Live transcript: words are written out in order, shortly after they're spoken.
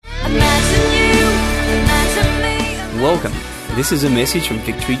Welcome. This is a message from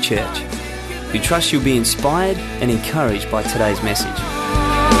Victory Church. We trust you'll be inspired and encouraged by today's message.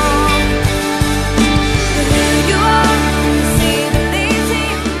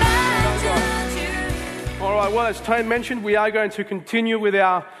 All right, well, as Tone mentioned, we are going to continue with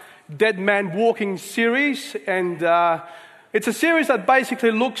our Dead Man Walking series, and it's a series that basically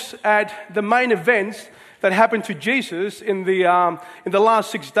looks at the main events that happened to Jesus in the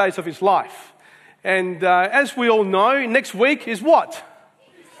last 6 days of his life. And as we all know, next week is what?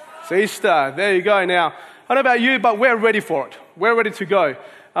 It's Easter. There you go. Now, I don't know about you, but we're ready for it. We're ready to go.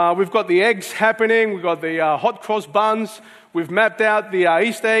 We've got the eggs happening. We've got the hot cross buns. We've mapped out the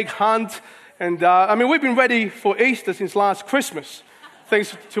Easter egg hunt. And we've been ready for Easter since last Christmas,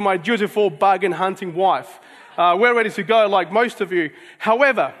 thanks to my dutiful bargain hunting wife. We're ready to go like most of you.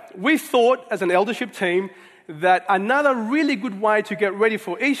 However, we thought as an eldership team that another really good way to get ready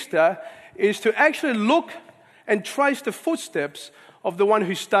for Easter is to actually look and trace the footsteps of the one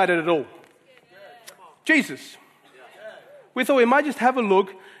who started it all. Jesus. We thought we might just have a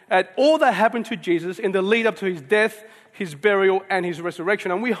look at all that happened to Jesus in the lead up to his death, his burial, and his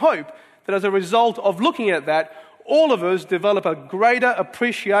resurrection. And we hope that as a result of looking at that, all of us develop a greater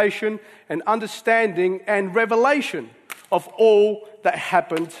appreciation and understanding and revelation of all that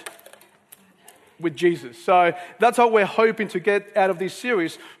happened with Jesus. So that's what we're hoping to get out of this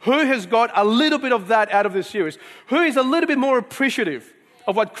series. Who has got a little bit of that out of this series? Who is a little bit more appreciative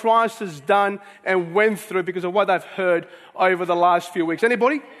of what Christ has done and went through because of what they've heard over the last few weeks?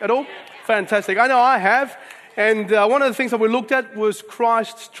 Anybody at all? Fantastic. I know I have. And one of the things that we looked at was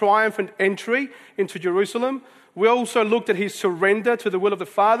Christ's triumphant entry into Jerusalem. We also looked at his surrender to the will of the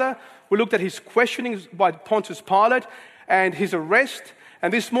Father. We looked at his questioning by Pontius Pilate and his arrest.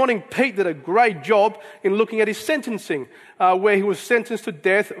 And this morning, Pete did a great job in looking at his sentencing, where he was sentenced to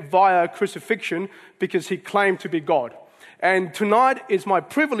death via crucifixion because he claimed to be God. And tonight is my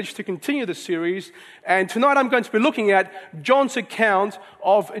privilege to continue the series. And tonight I'm going to be looking at John's account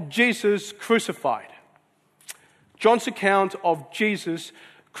of Jesus crucified. John's account of Jesus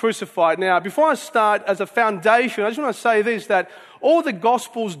crucified. Now, before I start, as a foundation, I just want to say this, that all the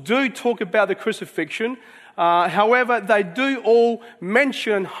Gospels do talk about the crucifixion. However, they do all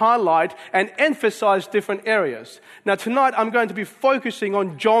mention, highlight, and emphasize different areas. Now, tonight I'm going to be focusing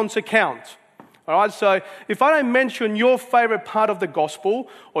on John's account. All right, so if I don't mention your favorite part of the gospel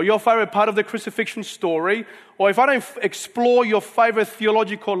or your favorite part of the crucifixion story, or if I don't explore your favorite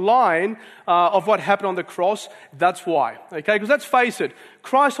theological line of what happened on the cross, that's why. Okay, because let's face it,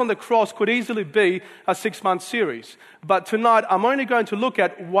 Christ on the cross could easily be a 6-month series. But tonight I'm only going to look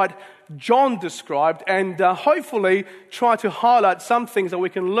at what John described and hopefully try to highlight some things that we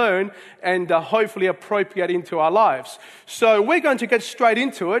can learn and hopefully appropriate into our lives. So we're going to get straight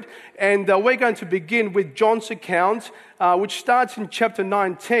into it, and we're going to begin with John's account, which starts in chapter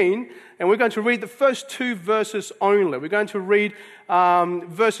 19, and we're going to read the first 2 verses only. We're going to read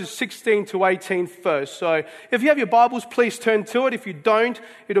verses 16 to 18 first. So if you have your Bibles, please turn to it. If you don't,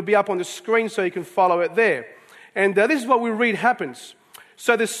 it'll be up on the screen so you can follow it there. And this is what we read happens.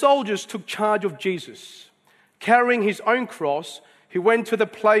 So the soldiers took charge of Jesus. Carrying his own cross, he went to the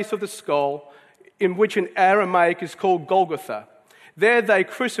place of the skull, in which in Aramaic is called Golgotha. There they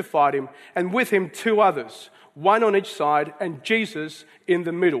crucified him, and with him 2 others, one on each side, and Jesus in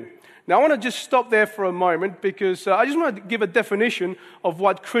the middle. Now, I want to just stop there for a moment because I just want to give a definition of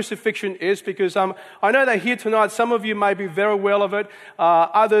what crucifixion is, because I know that here tonight some of you may be very well of it.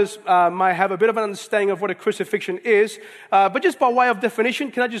 Others may have a bit of an understanding of what a crucifixion is. But just by way of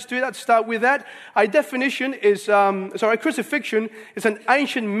definition, can I just do that? Start with that. A crucifixion is an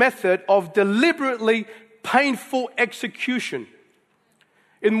ancient method of deliberately painful execution,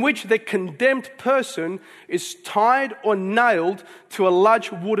 in which the condemned person is tied or nailed to a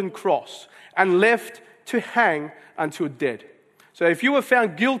large wooden cross and left to hang until dead. So if you were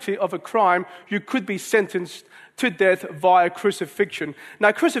found guilty of a crime, you could be sentenced to death via crucifixion.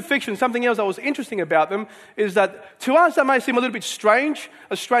 Now, crucifixion, something else that was interesting about them, is that to us that may seem a little bit strange,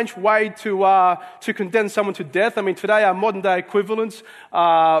 a strange way to condemn someone to death. I mean, today our modern day equivalents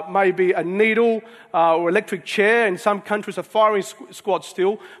may be a needle or electric chair. In some countries, a firing squad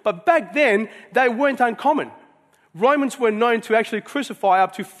still. But back then, they weren't uncommon. Romans were known to actually crucify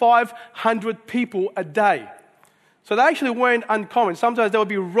up to 500 people a day. So they actually weren't uncommon. Sometimes there would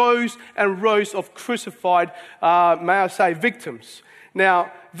be rows and rows of crucified, victims.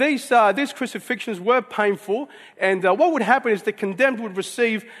 Now, these crucifixions were painful, and what would happen is the condemned would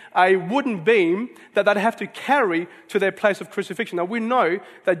receive a wooden beam that they'd have to carry to their place of crucifixion. Now, we know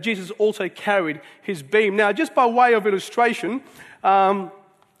that Jesus also carried his beam. Now, just by way of illustration, can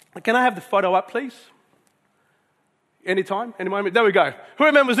I have the photo up, please? Anytime? Any moment? There we go. Who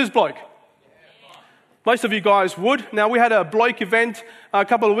remembers this bloke? Most of you guys would. Now, we had a bloke event a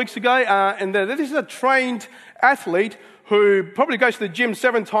couple of weeks ago, and this is a trained athlete who probably goes to the gym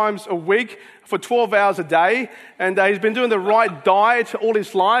 7 times a week for 12 hours a day, and he's been doing the right diet all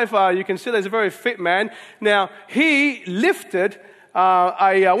his life. You can see he's a very fit man. Now, he lifted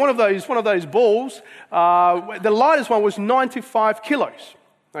one of those balls. The lightest one was 95 kilos.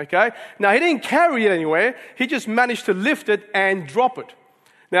 Okay? Now, he didn't carry it anywhere. He just managed to lift it and drop it.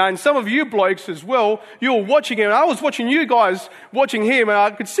 Now, and some of you blokes as well, you were watching him. I was watching you guys watching him, and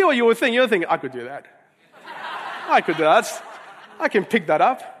I could see what you were thinking. You were thinking, I could do that. I could do that. I can pick that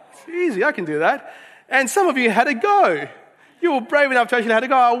up. It's easy. I can do that. And some of you had a go. You were brave enough to actually have a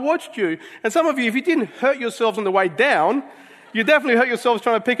go. I watched you. And some of you, if you didn't hurt yourselves on the way down, you definitely hurt yourselves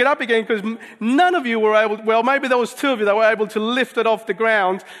trying to pick it up again, because none of you were able, well, maybe there was 2 of you that were able to lift it off the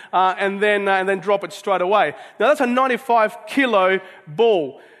ground and then drop it straight away. Now, that's a 95-kilo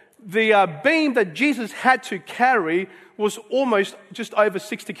ball. The beam that Jesus had to carry was almost just over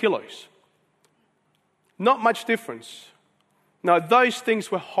 60 kilos. Not much difference. No, those things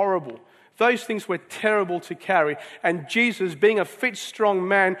were horrible. Those things were terrible to carry. And Jesus, being a fit, strong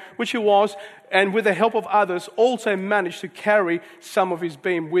man, which he was, and with the help of others, also managed to carry some of his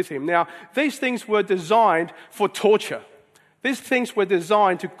beam with him. Now, these things were designed for torture. These things were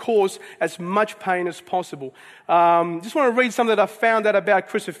designed to cause as much pain as possible. Just want to read something that I found out about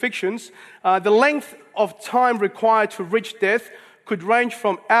crucifixions. The length of time required to reach death could range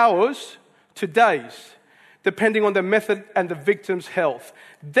from hours to days, depending on the method and the victim's health.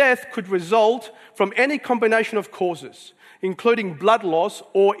 Death could result from any combination of causes, including blood loss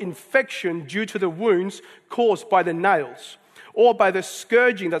or infection due to the wounds caused by the nails, or by the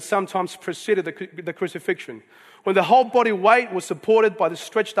scourging that sometimes preceded the crucifixion. When the whole body weight was supported by the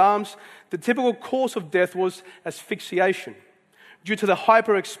stretched arms, the typical cause of death was asphyxiation, due to the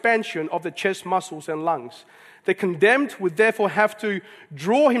hyperexpansion of the chest muscles and lungs. The condemned would therefore have to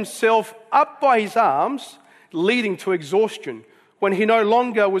draw himself up by his arms, leading to exhaustion. When he no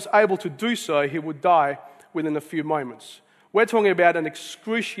longer was able to do so, he would die within a few moments. We're talking about an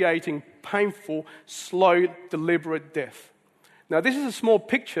excruciating, painful, slow, deliberate death. Now, this is a small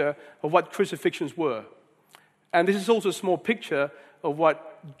picture of what crucifixions were. And this is also a small picture of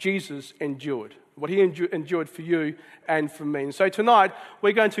what Jesus endured, what he endured for you and for me. And so tonight,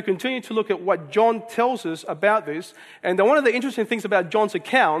 we're going to continue to look at what John tells us about this. And one of the interesting things about John's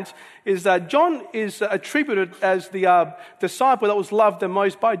account is that John is attributed as the disciple that was loved the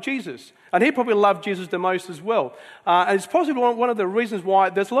most by Jesus. And he probably loved Jesus the most as well. And it's possibly one of the reasons why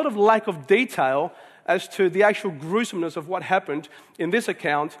there's a lot of lack of detail as to the actual gruesomeness of what happened in this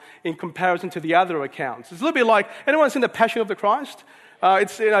account in comparison to the other accounts. It's a little bit like, anyone seen The Passion of the Christ?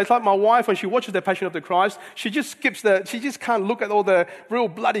 It's like my wife, when she watches The Passion of the Christ, she just can't look at all the real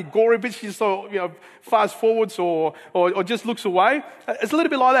bloody gory bits. She just fast forwards or just looks away. It's a little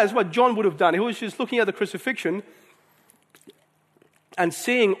bit like that. It's what John would have done. He was just looking at the crucifixion and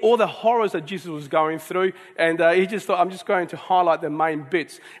seeing all the horrors that Jesus was going through, and he just thought, I'm just going to highlight the main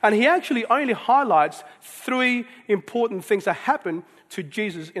bits. And he actually only highlights 3 important things that happened to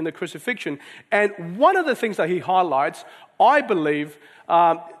Jesus in the crucifixion. And one of the things that he highlights, I believe,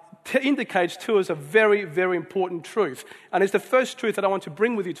 indicates to us a very, very important truth. And it's the first truth that I want to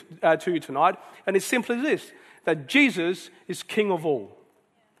bring with you to you tonight, and it's simply this, that Jesus is King of all.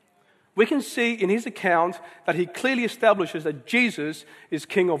 We can see in his account that he clearly establishes that Jesus is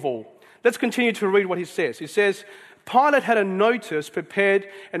King of all. Let's continue to read what he says. He says, Pilate had a notice prepared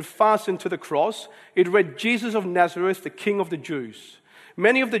and fastened to the cross. It read, Jesus of Nazareth, the King of the Jews.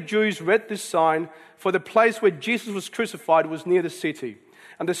 Many of the Jews read this sign, for the place where Jesus was crucified was near the city.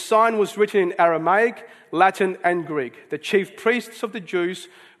 And the sign was written in Aramaic, Latin, and Greek. The chief priests of the Jews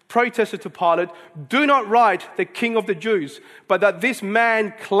protested to Pilate, do not write the King of the Jews, but that this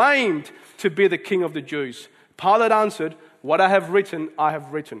man claimed to be the King of the Jews. Pilate answered, what I have written, I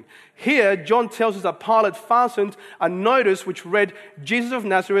have written. Here, John tells us that Pilate fastened a notice which read, Jesus of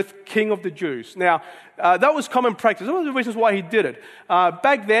Nazareth, King of the Jews. Now, that was common practice. One of the reasons why he did it.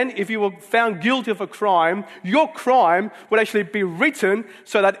 Back then, if you were found guilty of a crime, your crime would actually be written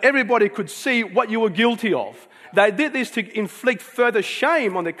so that everybody could see what you were guilty of. They did this to inflict further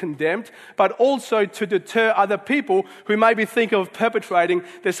shame on the condemned, but also to deter other people who may be thinking of perpetrating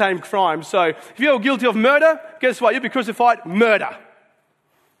the same crime. So, if you're guilty of murder, guess what? You'll be crucified. Murder.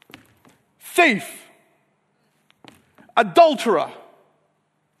 Thief. Adulterer.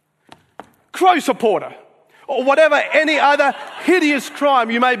 Crow supporter. Or whatever any other hideous crime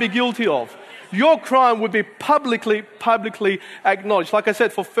you may be guilty of. Your crime would be publicly acknowledged. Like I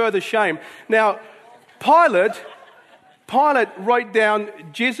said, for further shame. Now, Pilate Pilate wrote down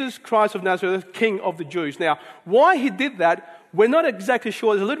Jesus Christ of Nazareth, King of the Jews. Now, why he did that, we're not exactly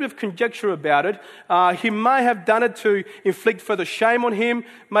sure. There's a little bit of conjecture about it. He may have done it to inflict further shame on him,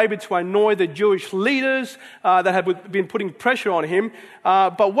 maybe to annoy the Jewish leaders that had been putting pressure on him.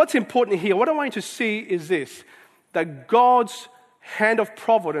 But what's important here, what I want you to see is this, that God's hand of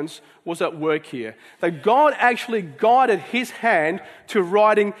providence was at work here. That God actually guided his hand to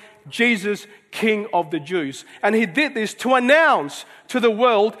writing Jesus, King of the Jews. And he did this to announce to the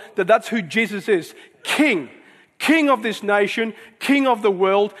world that that's who Jesus is. King. King of this nation, King of the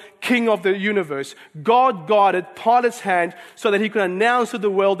world, King of the universe. God guided Pilate's hand so that he could announce to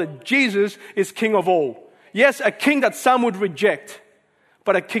the world that Jesus is King of all. Yes, a king that some would reject,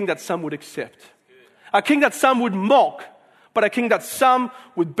 but a king that some would accept. A king that some would mock, but a king that some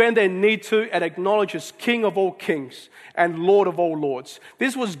would bend their knee to and acknowledge as King of all kings and Lord of all lords.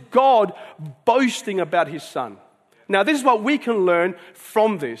 This was God boasting about his Son. Now, this is what we can learn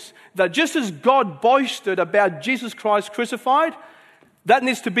from this. That just as God boasted about Jesus Christ crucified, that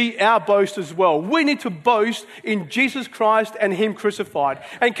needs to be our boast as well. We need to boast in Jesus Christ and him crucified.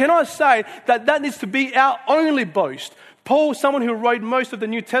 And can I say that that needs to be our only boast? Paul, someone who wrote most of the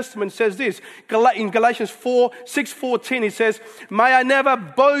New Testament, says this. In Galatians 6:14, he says, "May I never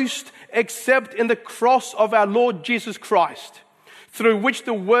boast except in the cross of our Lord Jesus Christ, through which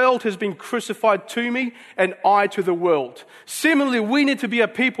the world has been crucified to me and I to the world." Similarly, we need to be a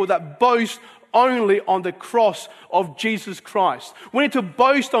people that boast only on the cross of Jesus Christ. We need to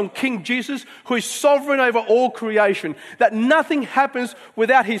boast on King Jesus, who is sovereign over all creation, that nothing happens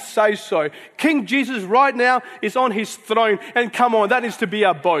without his say-so. King Jesus right now is on his throne, and come on, that is to be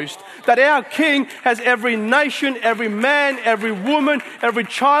our boast. That our King has every nation, every man, every woman, every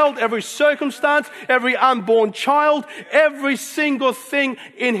child, every circumstance, every unborn child, every single thing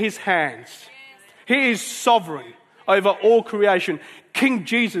in his hands. He is sovereign over all creation. King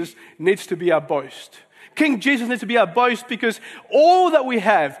Jesus needs to be our boast. King Jesus needs to be our boast because all that we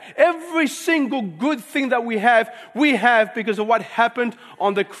have, every single good thing that we have because of what happened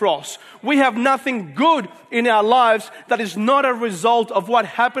on the cross. We have nothing good in our lives that is not a result of what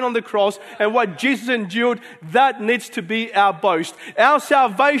happened on the cross and what Jesus endured. That needs to be our boast. Our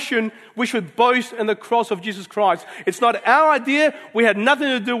salvation, we should boast in the cross of Jesus Christ. It's not our idea. We had nothing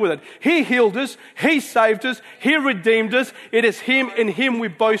to do with it. He healed us. He saved us. He redeemed us. It is him. In him we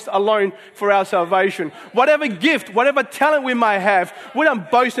boast alone for our salvation. Whatever gift, whatever talent we may have, we don't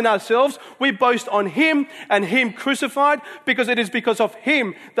boast in ourselves. We boast on him and him crucified, because it is because of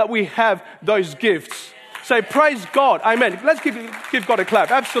him that we have those gifts. So praise God. Amen. Let's give God a clap.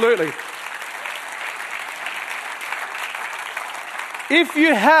 Absolutely. If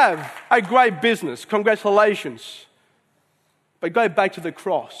you have a great business, congratulations. But go back to the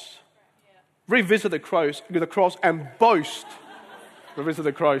cross. Revisit the cross and boast. Revisit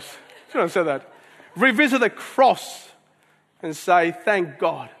the cross. Should I say that? Revisit the cross and say, thank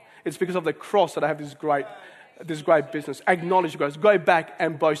God. It's because of the cross that I have this great business. Acknowledge God. Go back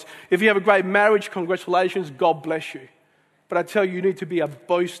and boast. If you have a great marriage, congratulations. God bless you. But I tell you, you need to be a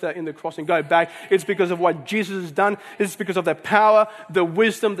boaster in the cross and go back. It's because of what Jesus has done. It's because of the power, the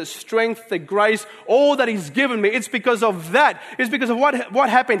wisdom, the strength, the grace, all that he's given me. It's because of that. It's because of what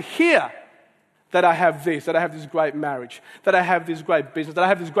happened here that I have this, that I have this great marriage, that I have this great business, that I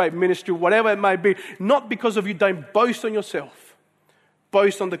have this great ministry, whatever it may be. Not because of you. Don't boast on yourself.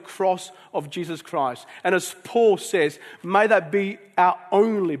 Boast on the cross of Jesus Christ. And as Paul says, may that be our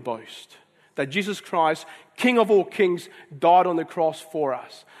only boast. That Jesus Christ, King of all kings, died on the cross for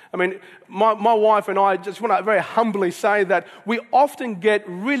us. I mean, my wife and I just want to very humbly say that we often get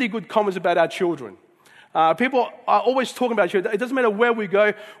really good comments about our children. People are always talking about children. It doesn't matter where we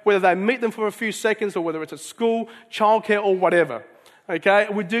go, whether they meet them for a few seconds or whether it's at school, childcare or whatever. Okay,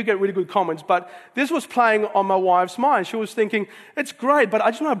 we do get really good comments, but this was playing on my wife's mind. She was thinking, it's great, but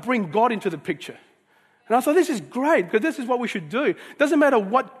I just want to bring God into the picture. And I thought, this is great, because this is what we should do. It doesn't matter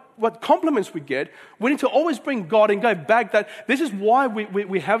what compliments we get, we need to always bring God and go back that this is why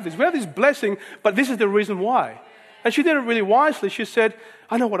we have this. We have this blessing, but this is the reason why. And she did it really wisely. She said,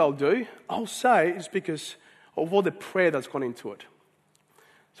 I know what I'll do. I'll say it's because of all the prayer that's gone into it.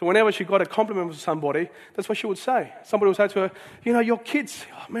 So whenever she got a compliment from somebody, that's what she would say. Somebody would say to her, your kids,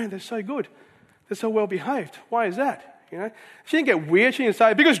 oh man, they're so good. They're so well behaved. Why is that? She didn't get weird. She didn't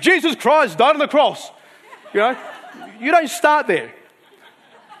say, because Jesus Christ died on the cross. You don't start there.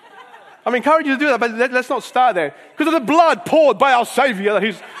 I encourage you to do that, but let's not start there. Because of the blood poured by our Savior,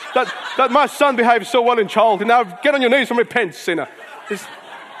 that my son behaved so well in childhood. Now get on your knees and repent, sinner.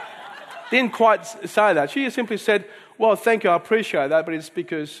 Didn't quite say that. She just simply said, well, thank you, I appreciate that, but it's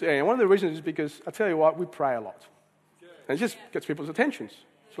because, one of the reasons is because, I tell you what, we pray a lot. And it just gets people's attentions.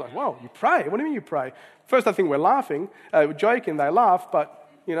 It's like, wow, you pray? What do you mean you pray? First, I think we're laughing, we're joking, they laugh, but,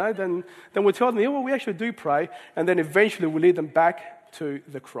 then we tell them, well, we actually do pray, and then eventually we lead them back to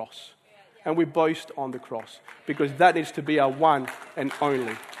the cross. And we boast on the cross, because that needs to be our one and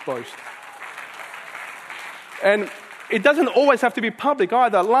only boast. And it doesn't always have to be public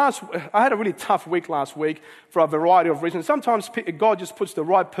either. I had a really tough week last week for a variety of reasons. Sometimes God just puts the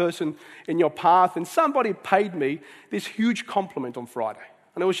right person in your path, and somebody paid me this huge compliment on Friday.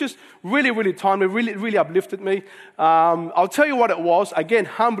 And it was just really, really timely, really, really uplifted me. I'll tell you what it was, again,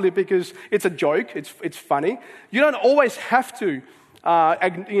 humbly, because it's a joke, it's funny. You don't always have to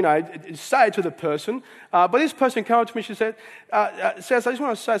say it to the person. But this person came up to me, she says, I just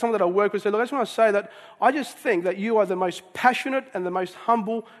want to say, someone that I work with said, look, I just want to say that I just think that you are the most passionate and the most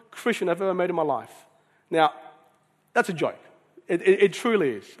humble Christian I've ever met in my life. Now, that's a joke. It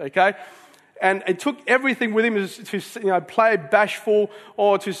truly is, okay? And it took everything with him to play bashful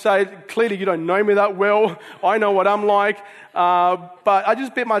or to say, clearly you don't know me that well. I know what I'm like. But I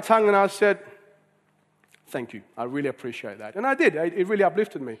just bit my tongue and I said, thank you. I really appreciate that. And I did. It really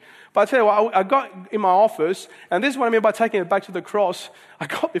uplifted me. But I tell you what, I got in my office, and this is what I mean by taking it back to the cross. I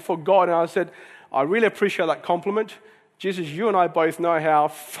got before God and I said, I really appreciate that compliment. Jesus, you and I both know how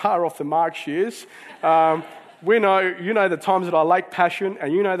far off the mark she is. You know the times that I lack passion,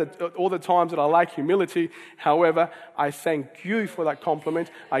 and you know that all the times that I lack humility. However, I thank you for that compliment.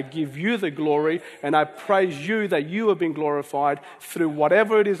 I give you the glory, and I praise you that you have been glorified through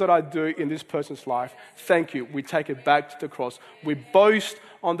whatever it is that I do in this person's life. Thank you. We take it back to the cross. We boast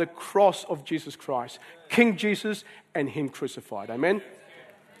on the cross of Jesus Christ, King Jesus and Him crucified. Amen?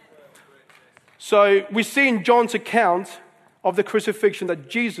 So we see in John's account of the crucifixion that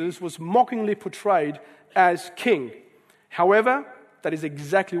Jesus was mockingly portrayed as king. However, that is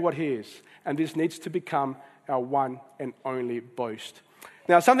exactly what he is. And this needs to become our one and only boast.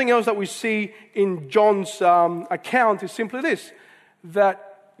 Now, something else that we see in John's account is simply this,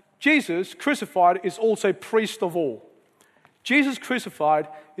 that Jesus crucified is also priest of all. Jesus crucified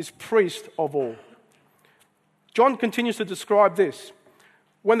is priest of all. John continues to describe this.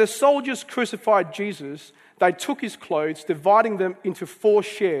 When the soldiers crucified Jesus, they took his clothes, dividing them into 4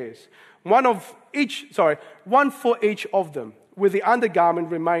 shares, one for each of them, with the undergarment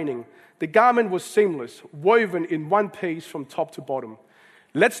remaining. The garment was seamless, woven in one piece from top to bottom.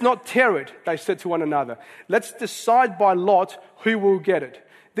 Let's not tear it, they said to one another. Let's decide by lot who will get it.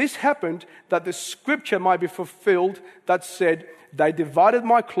 This happened that the scripture might be fulfilled that said, they divided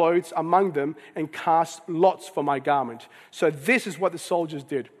my clothes among them and cast lots for my garment. So this is what the soldiers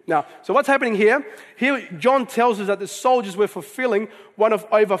did. Now, so what's happening here? Here, John tells us that the soldiers were fulfilling one of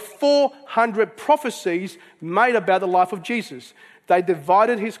over 400 prophecies made about the life of Jesus. They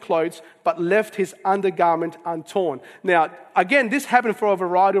divided his clothes, but left his undergarment untorn. Now, again, this happened for a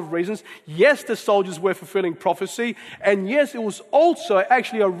variety of reasons. Yes, the soldiers were fulfilling prophecy, and yes, it was also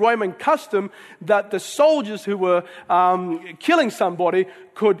actually a Roman custom that the soldiers who were killing somebody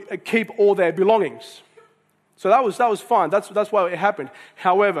could keep all their belongings. So that was fine. That's why it happened.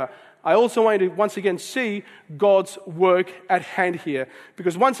 However, I also want you to once again see God's work at hand here,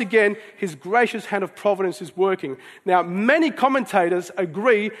 because once again, His gracious hand of providence is working. Now, many commentators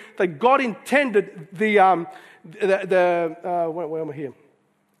agree that God intended the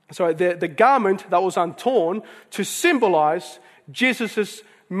garment that was untorn to symbolize Jesus'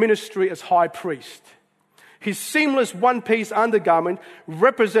 ministry as high priest. His seamless one-piece undergarment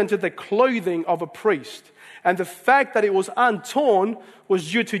represented the clothing of a priest. And the fact that it was untorn was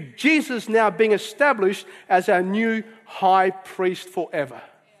due to Jesus now being established as our new high priest forever.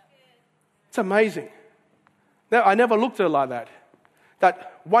 It's amazing. Now, I never looked at it like that.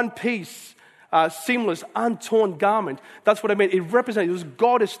 That one piece, seamless, untorn garment, that's what I meant. It was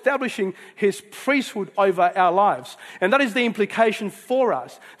God establishing His priesthood over our lives. And that is the implication for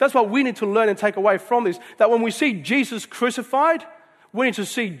us. That's what we need to learn and take away from this. That when we see Jesus crucified, we need to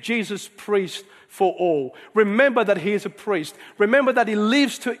see Jesus priest for all. Remember that He is a priest. Remember that He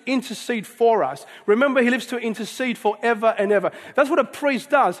lives to intercede for us. Remember He lives to intercede forever and ever. That's what a priest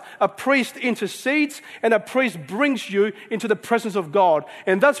does. A priest intercedes, and a priest brings you into the presence of God.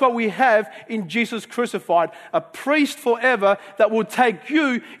 And that's what we have in Jesus crucified. A priest forever that will take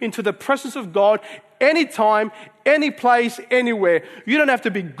you into the presence of God anytime, any place, anywhere. You don't have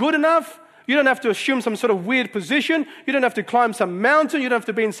to be good enough. You don't have to assume some sort of weird position. You don't have to climb some mountain. You don't have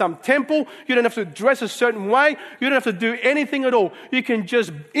to be in some temple. You don't have to dress a certain way. You don't have to do anything at all. You can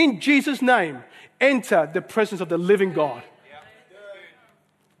just, in Jesus' name, enter the presence of the living God.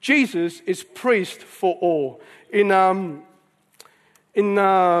 Jesus is priest for all. In In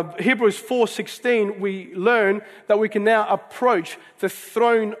Hebrews 4:16, we learn that we can now approach the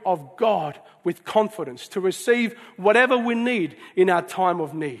throne of God with confidence to receive whatever we need in our time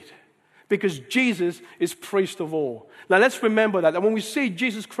of need, because Jesus is priest of all. Now let's remember that. And when we see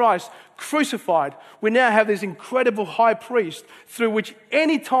Jesus Christ crucified, we now have this incredible high priest through which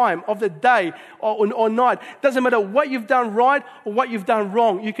any time of the day or night, doesn't matter what you've done right or what you've done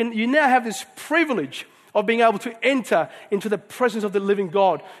wrong, you now have this privilege of being able to enter into the presence of the living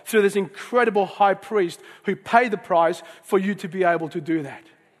God through this incredible high priest who paid the price for you to be able to do that.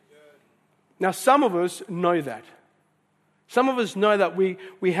 Now, some of us know that. Some of us know that we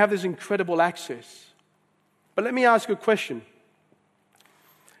have this incredible access. But let me ask you a question.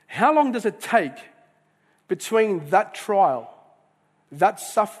 How long does it take between that trial, that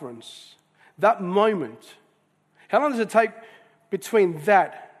sufferance, that moment? How long does it take between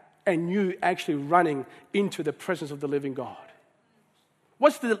that and you actually running into the presence of the living God?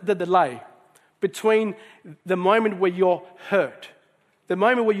 What's the delay between the moment where you're hurt, the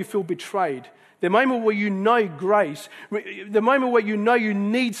moment where you feel betrayed, the moment where you know grace, the moment where you know you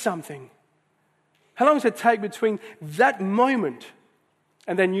need something? How long does it take between that moment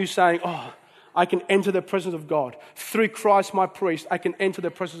and then you saying, oh, I can enter the presence of God. Through Christ my priest, I can enter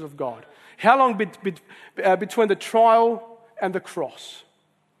the presence of God. How long between the trial and the cross?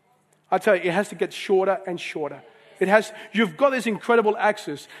 I tell you, it has to get shorter and shorter. You've got this incredible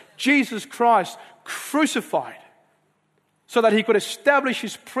access. Jesus Christ crucified so that he could establish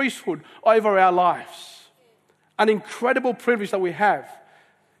his priesthood over our lives. An incredible privilege that we have.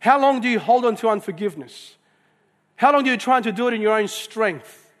 How long do you hold on to unforgiveness? How long do you try to do it in your own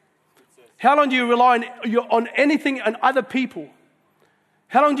strength? How long do you rely on anything and other people?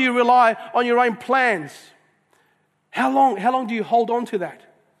 How long do you rely on your own plans? How long do you hold on to that?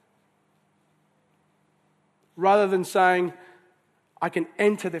 Rather than saying, I can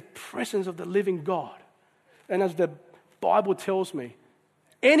enter the presence of the living God. And as the Bible tells me,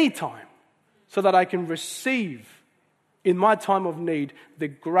 anytime, so that I can receive in my time of need the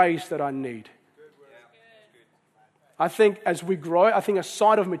grace that I need. I think as we grow, I think a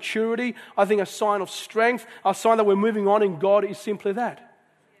sign of maturity, I think a sign of strength, a sign that we're moving on in God is simply that.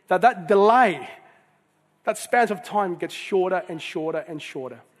 That delay, that span of time gets shorter and shorter and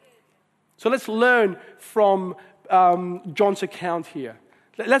shorter. So let's learn from John's account here.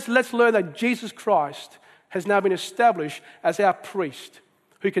 Let's learn that Jesus Christ has now been established as our priest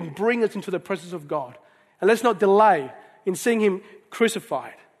who can bring us into the presence of God. And let's not delay in seeing him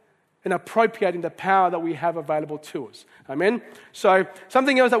crucified and appropriating the power that we have available to us. Amen? So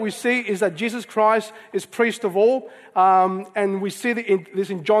something else that we see is that Jesus Christ is priest of all. And we see this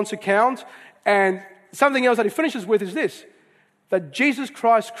in John's account. And something else that he finishes with is this, that Jesus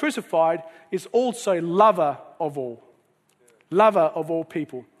Christ crucified is also lover of all. Lover of all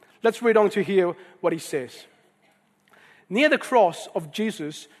people. Let's read on to hear what he says. Near the cross of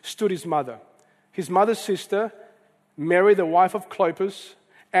Jesus stood his mother's sister, Mary, the wife of Clopas,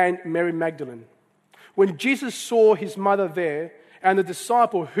 and Mary Magdalene. When Jesus saw his mother there and the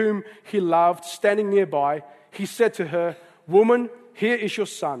disciple whom he loved standing nearby, he said to her, "Woman, here is your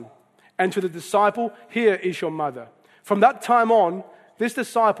son." And to the disciple, "Here is your mother." From that time on, this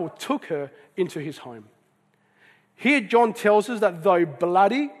disciple took her into his home. Here John tells us that though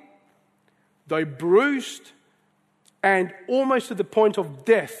bloody, though bruised, and almost to the point of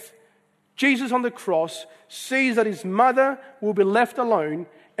death, Jesus on the cross sees that his mother will be left alone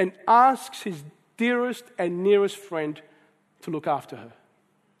and asks his dearest and nearest friend to look after her.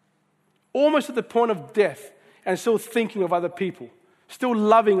 Almost at the point of death and still thinking of other people, still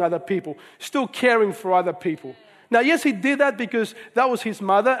loving other people, still caring for other people. Now, yes, he did that because that was his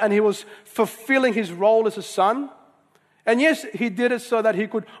mother and he was fulfilling his role as a son. And yes, he did it so that he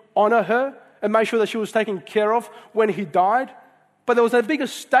could honor her and make sure that she was taken care of when he died. But there was a bigger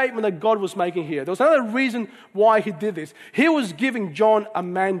statement that God was making here. There was another reason why he did this. He was giving John a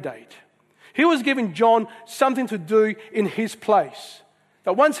mandate. He was giving John something to do in his place.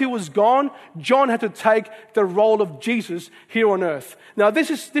 That once he was gone, John had to take the role of Jesus here on earth. Now, this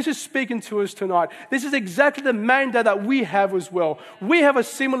is speaking to us tonight. This is exactly the mandate that we have as well. We have a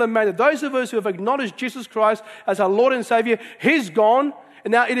similar mandate. Those of us who have acknowledged Jesus Christ as our Lord and Savior, he's gone.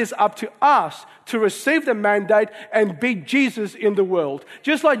 And now it is up to us to receive the mandate and be Jesus in the world.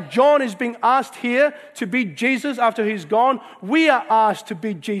 Just like John is being asked here to be Jesus after he's gone, we are asked to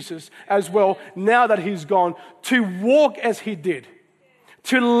be Jesus as well now that he's gone, to walk as he did,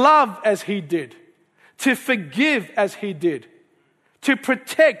 to love as he did, to forgive as he did, to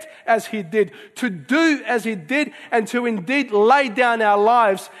protect as he did, to do as he did, and to indeed lay down our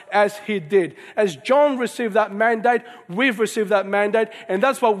lives as he did. As John received that mandate, we've received that mandate, and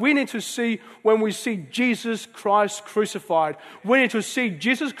that's what we need to see when we see Jesus Christ crucified. We need to see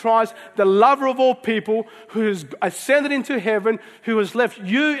Jesus Christ, the lover of all people, who has ascended into heaven, who has left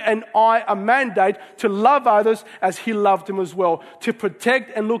you and I a mandate to love others as he loved them as well, to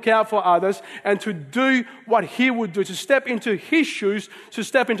protect and look out for others, and to do what he would do, to step into his shoes, to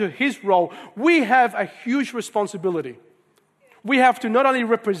step into his role. We have a huge responsibility. We have to not only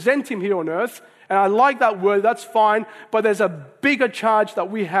represent him here on earth, and I like that word, that's fine, but there's a bigger charge that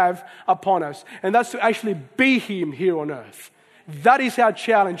we have upon us, and that's to actually be him here on earth. That is our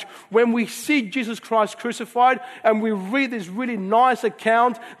challenge. When we see Jesus Christ crucified and we read this really nice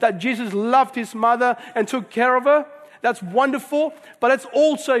account that Jesus loved his mother and took care of her, that's wonderful, but let's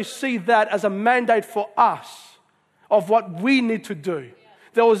also see that as a mandate for us of what we need to do.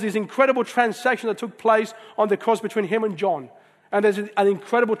 There was this incredible transaction that took place on the cross between him and John. And there's an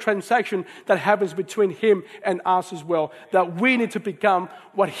incredible transaction that happens between him and us as well, that we need to become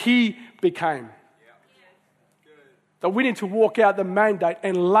what he became. That we need to walk out the mandate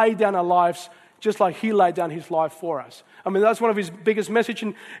and lay down our lives just like he laid down his life for us. I mean, that's one of his biggest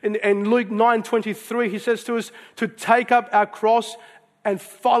messages. In Luke 9:23, he says to us to take up our cross and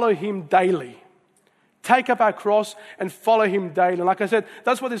follow him daily. Take up our cross and follow him daily. And like I said,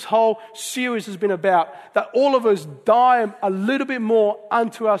 that's what this whole series has been about. That all of us die a little bit more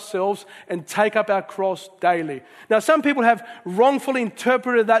unto ourselves and take up our cross daily. Now, some people have wrongfully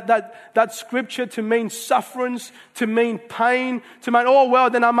interpreted that scripture to mean sufferance, to mean pain, to mean, oh,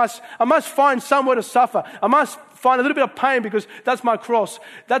 well, then I must find somewhere to suffer. I must find a little bit of pain because that's my cross.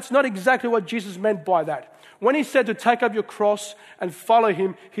 That's not exactly what Jesus meant by that. When he said to take up your cross and follow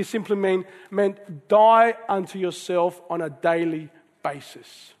him, he simply meant die unto yourself on a daily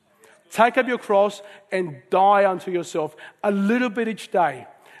basis. Take up your cross and die unto yourself a little bit each day.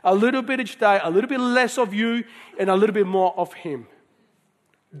 A little bit each day, a little bit less of you and a little bit more of him.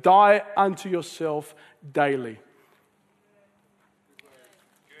 Die unto yourself daily.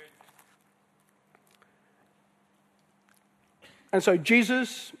 And so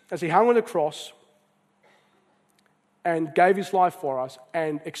Jesus, as he hung on the cross and gave his life for us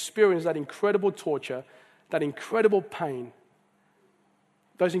and experienced that incredible torture, that incredible pain,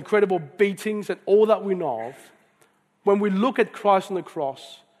 those incredible beatings and all that we know of, when we look at Christ on the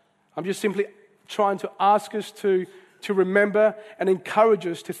cross, I'm just simply trying to ask us to remember and encourage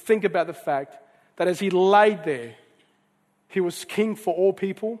us to think about the fact that as he laid there, he was king for all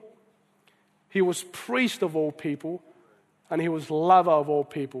people, he was priest of all people, and he was lover of all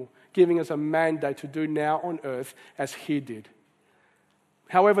people, giving us a mandate to do now on earth as he did.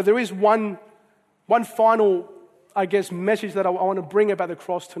 However, there is one final, I guess, message that I want to bring about the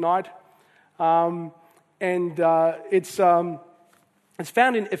cross tonight. It's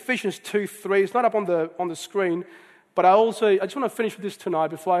found in Ephesians 2:3. It's not up on the screen, but I just want to finish with this tonight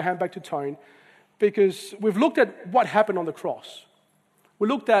before I hand back to Tone, because we've looked at what happened on the cross. We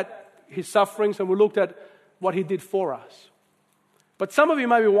looked at his sufferings and we looked at what he did for us. But some of you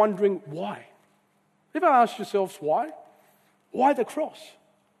may be wondering, why? Have you ever asked yourselves why? Why the cross?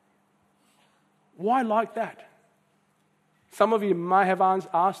 Why like that? Some of you may have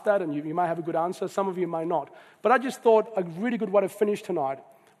asked that and you may have a good answer. Some of you may not. But I just thought a really good way to finish tonight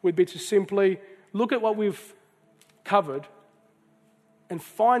would be to simply look at what we've covered and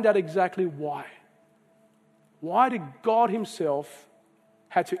find out exactly why. Why did God himself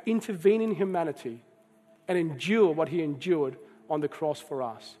have to intervene in humanity and endure what he endured on the cross for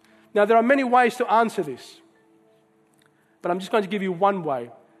us? Now, there are many ways to answer this, but I'm just going to give you one way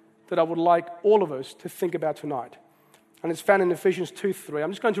that I would like all of us to think about tonight. And it's found in Ephesians 2:3.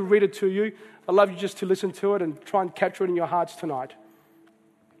 I'm just going to read it to you. I'd love you just to listen to it and try and capture it in your hearts tonight.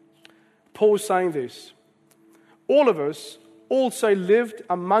 Paul's saying this: all of us also lived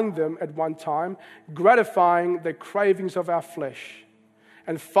among them at one time, gratifying the cravings of our flesh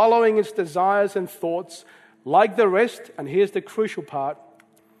and following its desires and thoughts. Like the rest, and here's the crucial part,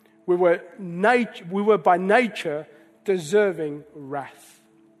 we were by nature deserving wrath.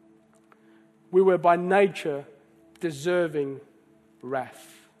 We were by nature deserving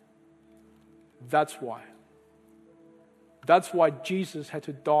wrath. That's why. That's why Jesus had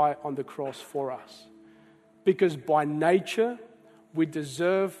to die on the cross for us. Because by nature, we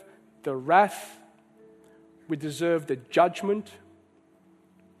deserve the wrath, we deserve the judgment,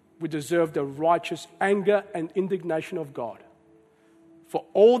 we deserve the righteous anger and indignation of God for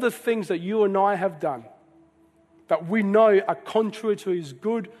all the things that you and I have done that we know are contrary to his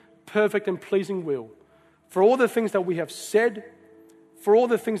good, perfect, and pleasing will. For all the things that we have said, for all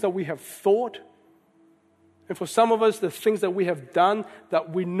the things that we have thought, and for some of us, the things that we have done that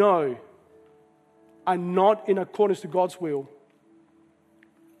we know are not in accordance to God's will.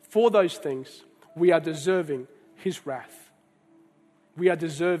 For those things, we are deserving His wrath. We are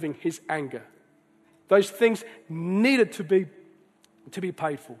deserving His anger. Those things needed to be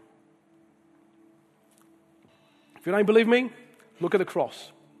paid for. If you don't believe me, look at the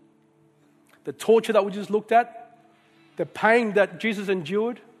cross. The torture that we just looked at, the pain that Jesus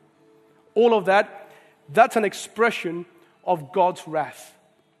endured, all of that, that's an expression of God's wrath.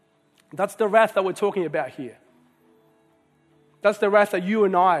 That's the wrath that we're talking about here. That's the wrath that you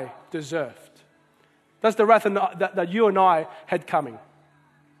and I deserved. That's the wrath that you and I had coming.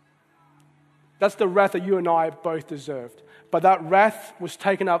 That's the wrath that you and I both deserved. But that wrath was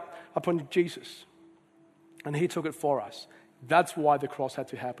taken up upon Jesus. And He took it for us. That's why the cross had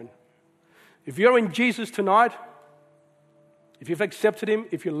to happen. If you're in Jesus tonight, if you've accepted Him,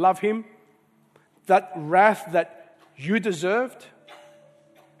 if you love Him, that wrath that you deserved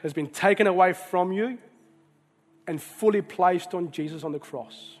has been taken away from you and fully placed on Jesus on the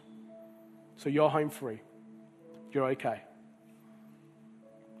cross. So you're home free. You're okay.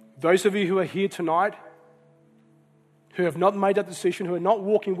 Those of you who are here tonight, who have not made that decision, who are not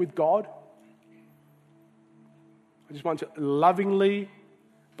walking with God, I just want to lovingly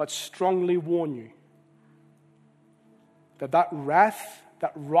but strongly warn you that wrath,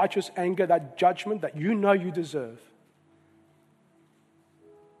 that righteous anger, that judgment that you know you deserve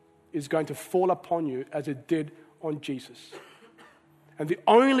is going to fall upon you as it did on Jesus. And the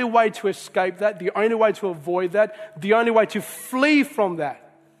only way to escape that, the only way to avoid that, the only way to flee from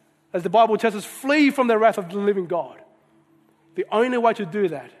that, as the Bible tells us, flee from the wrath of the living God. The only way to do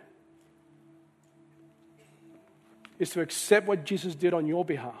that is to accept what Jesus did on your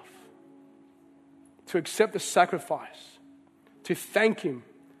behalf, to accept the sacrifice, to thank Him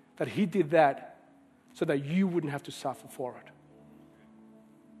that He did that so that you wouldn't have to suffer for it.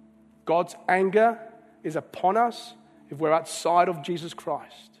 God's anger is upon us if we're outside of Jesus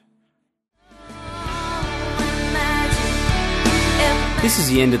Christ. This is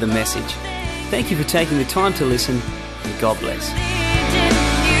the end of the message. Thank you for taking the time to listen, and God bless.